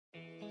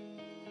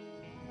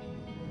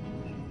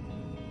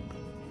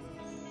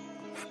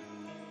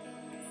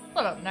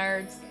What up,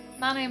 nerds?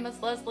 My name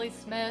is Leslie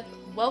Smith.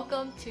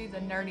 Welcome to the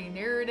Nerdy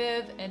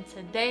Narrative, and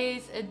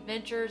today's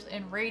adventures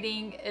in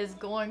reading is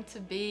going to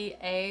be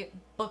a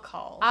book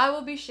haul. I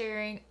will be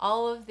sharing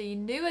all of the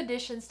new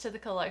additions to the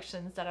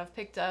collections that I've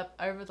picked up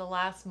over the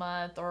last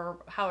month or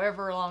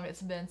however long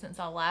it's been since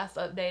I last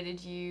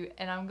updated you,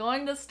 and I'm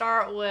going to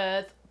start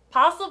with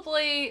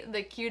possibly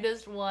the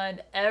cutest one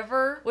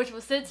ever, which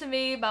was sent to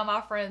me by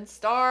my friend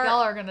Star.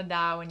 Y'all are gonna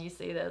die when you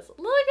see this. Look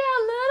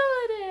how little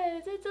it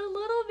is. It's a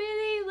little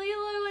bitty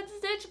Lilo and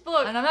Stitch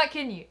book. And I'm not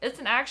kidding you. It's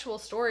an actual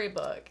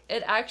storybook.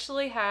 It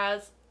actually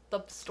has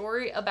the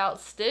story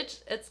about Stitch.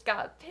 It's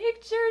got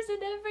pictures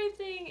and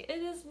everything.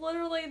 It is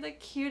literally the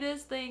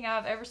cutest thing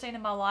I've ever seen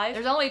in my life.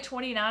 There's only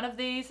 29 of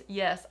these.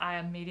 Yes, I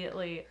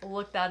immediately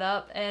looked that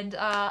up, and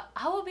I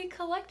will be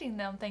collecting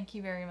them. Thank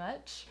you very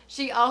much.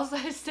 She also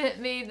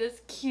sent me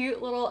this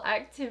cute little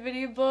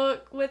activity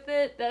book with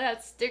it that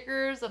has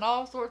stickers and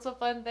all sorts of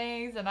fun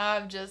things, and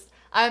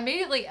I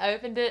immediately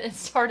opened it and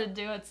started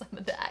doing some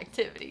of the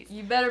activities.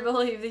 You better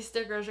believe these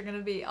stickers are going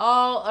to be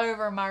all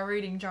over my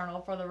reading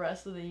journal for the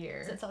rest of the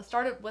year. Since I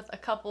started with a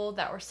couple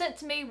that were sent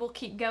to me, we'll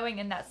keep going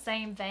in that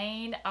same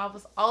vein. I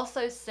was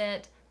also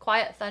sent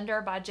Quiet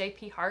Thunder by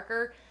J.P.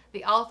 Harker.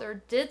 The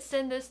author did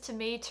send this to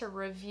me to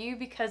review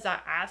because I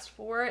asked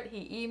for it.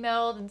 He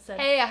emailed and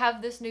said, hey, I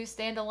have this new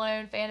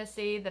standalone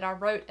fantasy that I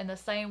wrote in the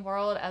same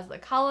world as the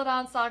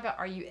Caledon Saga.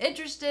 Are you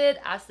interested?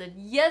 I said,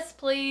 yes,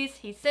 please.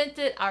 He sent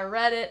it. I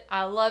read it.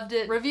 I loved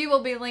it. Review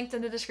will be linked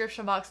in the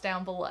description box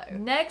down below.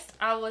 Next,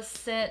 I was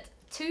sent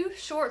 2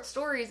 short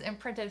stories in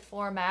printed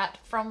format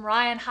from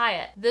Ryan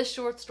Hyatt. This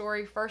short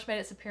story first made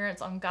its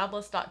appearance on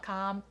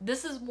godless.com.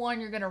 This is one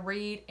you're gonna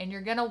read and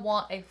you're gonna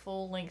want a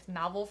full-length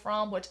novel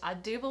from, which I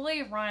do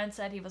believe Ryan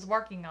said he was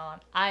working on.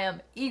 I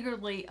am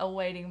eagerly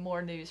awaiting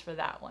more news for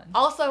that one.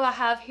 Also, I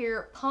have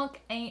here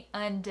Punk Ain't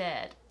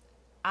Undead.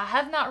 I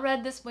have not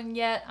read this one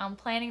yet. I'm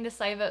planning to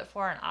save it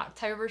for an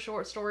October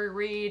short story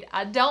read.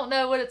 I don't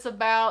know what it's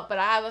about, but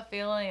I have a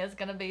feeling it's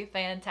going to be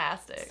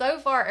fantastic. So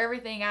far,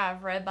 everything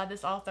I've read by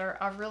this author,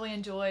 I've really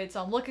enjoyed,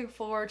 so I'm looking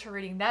forward to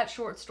reading that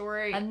short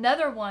story.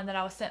 Another one that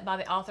I was sent by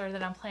the author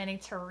that I'm planning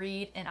to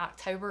read in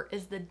October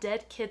is The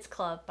Dead Kids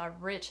Club by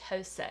Rich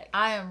Hosek.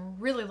 I am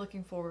really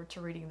looking forward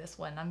to reading this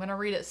one. I'm going to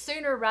read it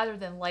sooner rather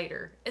than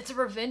later. It's a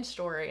revenge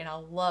story, and I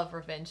love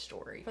revenge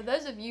stories. For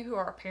those of you who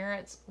are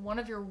parents, one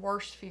of your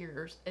worst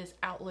fears is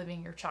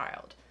outliving your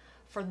child.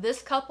 For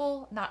this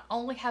couple, not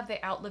only have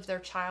they outlived their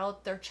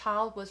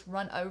child was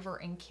run over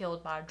and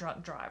killed by a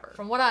drunk driver.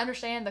 From what I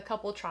understand, the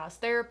couple tries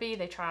therapy,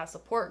 they try a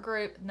support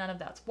group, none of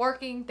that's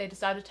working. They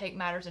decide to take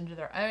matters into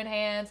their own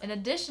hands. In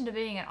addition to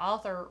being an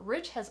author,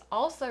 Rich has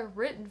also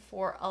written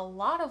for a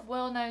lot of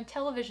well-known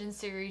television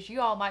series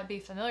you all might be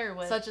familiar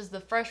with, such as The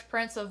Fresh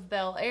Prince of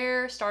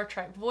Bel-Air, Star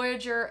Trek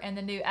Voyager, and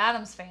The New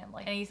Addams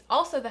Family. And he's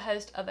also the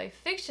host of a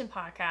fiction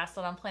podcast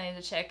that I'm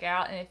planning to check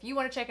out, and if you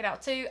want to check it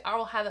out too, I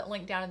will have it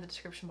linked down in the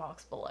description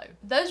box below.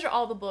 Those are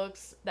all the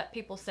books that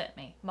people sent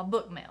me, my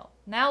book mail.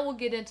 Now we'll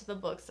get into the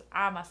books that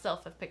I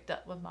myself have picked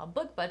up with my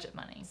book budget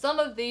money. Some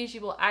of these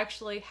you will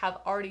actually have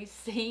already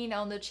seen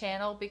on the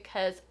channel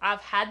because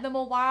I've had them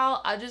a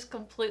while. I just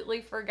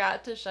completely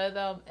forgot to show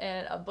them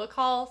in a book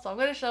haul, so I'm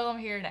going to show them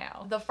here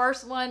now. The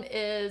first one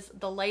is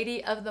The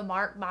Lady of the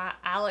Mark by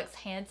Alex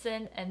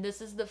Hansen, and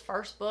this is the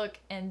first book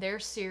in their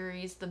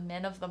series, The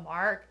Men of the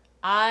Mark.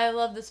 I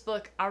love this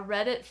book. I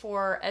read it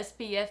for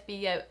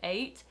SPFBO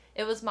 8.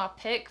 It was my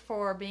pick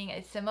for being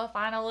a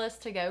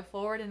semi-finalist to go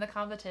forward in the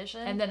competition.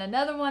 And then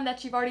another one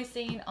that you've already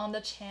seen on the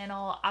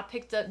channel, I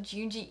picked up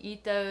Junji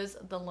Ito's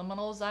The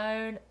Liminal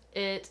Zone.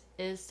 It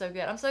is so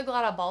good. I'm so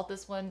glad I bought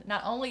this one.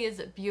 Not only is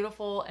it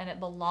beautiful and it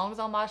belongs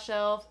on my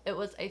shelf, it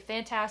was a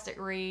fantastic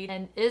read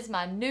and is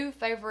my new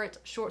favorite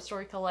short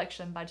story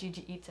collection by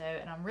Junji Ito,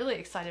 and I'm really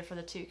excited for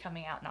the 2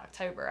 coming out in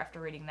October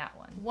after reading that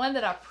one. One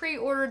that I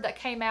pre-ordered that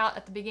came out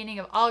at the beginning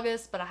of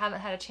August but I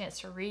haven't had a chance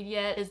to read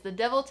yet is The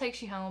Devil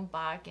Takes You Home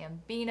by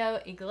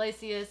Gambino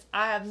Iglesias.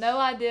 I have no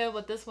idea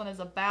what this one is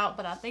about,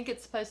 but I think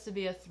it's supposed to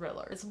be a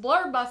thriller. It's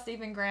blurred by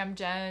Stephen Graham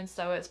Jones,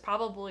 so it's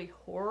probably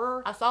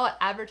horror. I saw it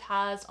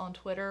advertised on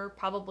Twitter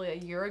probably a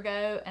year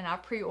ago and I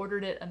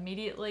pre-ordered it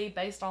immediately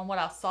based on what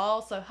I saw,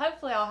 so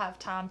hopefully I'll have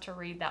time to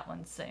read that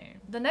one soon.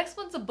 The next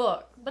one's a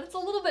book, but it's a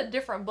little bit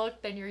different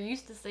book than you're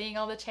used to seeing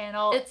on the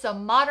channel. It's a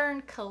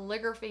modern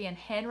calligraphy and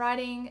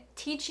handwriting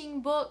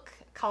teaching book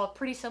called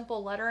Pretty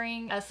Simple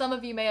Lettering. As some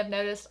of you may have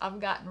noticed, I've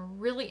gotten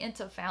really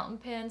into fountain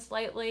pens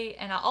lately,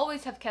 and I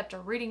always have kept a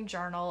reading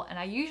journal, and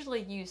I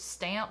usually use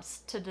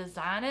stamps to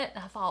design it.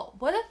 And I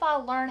thought, what if I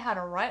learn how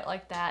to write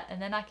like that,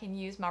 and then I can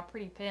use my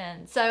pretty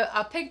pen? So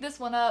I picked this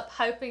one up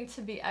hoping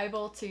to be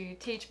able to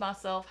teach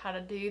myself how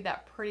to do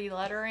that pretty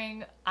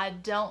lettering. I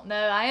don't know.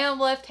 I am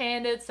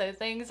left-handed, so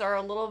things are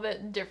a little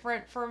bit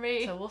different for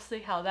me. So we'll see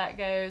how that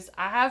goes.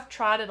 I have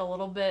tried it a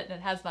little bit, and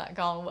it has not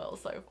gone well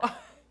so far.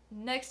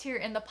 Next here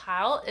in the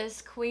pile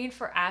is Queen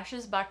for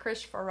Ashes by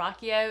Christopher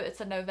Rocchio. It's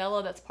a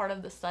novella that's part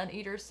of the Sun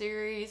Eater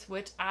series,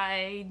 which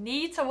I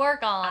need to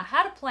work on. I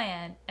had a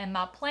plan, and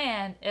my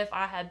plan, if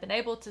I had been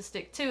able to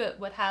stick to it,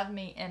 would have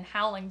me in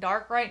Howling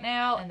Dark right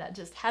now, and that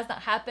just has not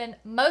happened,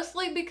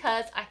 mostly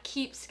because I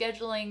keep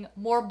scheduling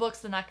more books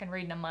than I can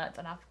read in a month,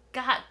 and I've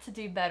got to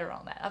do better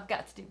on that. I've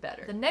got to do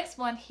better. The next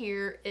one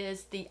here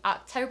is the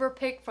October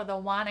pick for the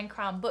Wine and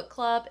Crime Book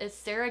Club. It's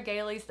Sarah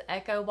Gailey's The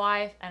Echo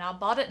Wife, and I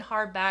bought it in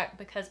hardback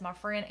because my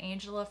friend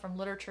Angela from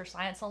Literature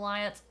Science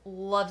Alliance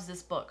loves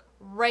this book,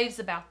 raves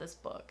about this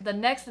book. The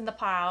next in the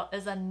pile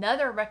is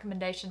another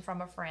recommendation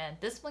from a friend.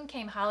 This one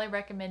came highly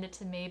recommended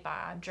to me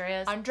by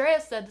Andreas.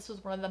 Andreas said this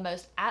was one of the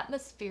most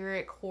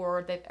atmospheric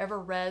horror they've ever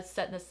read,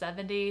 set in the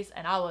 70s,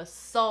 and I was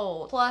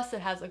sold. Plus,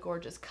 it has a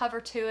gorgeous cover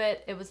to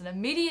it. It was an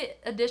immediate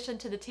addition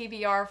to the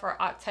TBR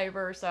for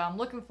October, so I'm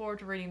looking forward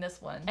to reading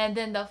this one. And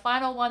then the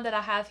final one that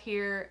I have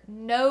here,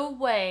 no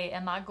way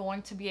am I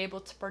going to be able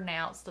to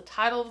pronounce the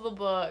title of the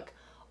book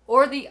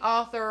or the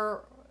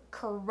author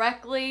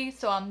correctly,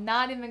 so I'm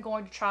not even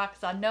going to try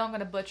because I know I'm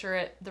going to butcher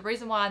it. The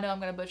reason why I know I'm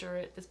going to butcher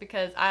it is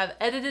because I've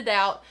edited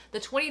out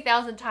the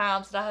 20,000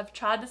 times that I have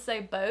tried to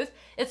say both.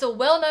 It's a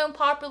well-known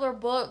popular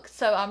book,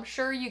 so I'm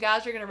sure you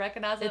guys are going to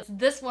recognize it. It's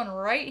this one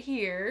right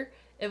here.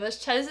 It was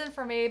chosen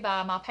for me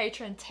by my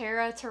patron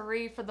Tara to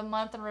read for the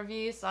month in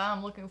review, so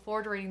I'm looking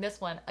forward to reading this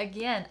one.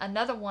 Again,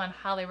 another one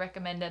highly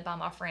recommended by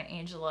my friend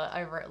Angela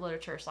over at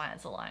Literature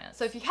Science Alliance.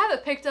 So if you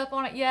haven't picked up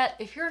on it yet,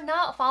 if you're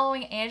not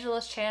following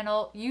Angela's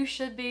channel, you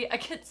should be. I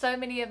get so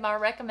many of my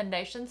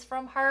recommendations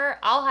from her.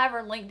 I'll have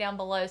her link down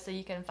below so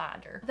you can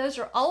find her. Those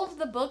are all of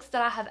the books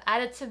that I have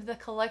added to the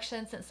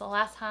collection since the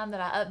last time that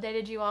I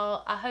updated you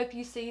all. I hope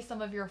you see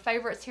some of your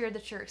favorites here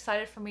that you're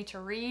excited for me to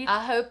read.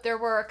 I hope there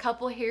were a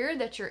couple here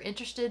that you're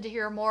interested to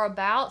hear more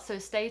about, so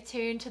stay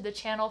tuned to the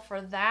channel for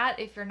that.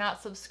 If you're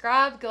not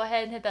subscribed, go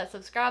ahead and hit that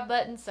subscribe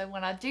button so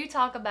when I do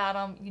talk about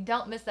them, you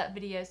don't miss that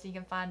video so you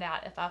can find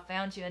out if I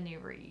found you a new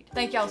read.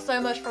 Thank y'all so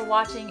much for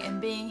watching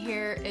and being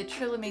here. It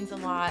truly means a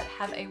lot.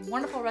 Have a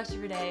wonderful rest of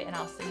your day, and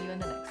I'll see you in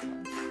the next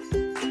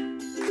one.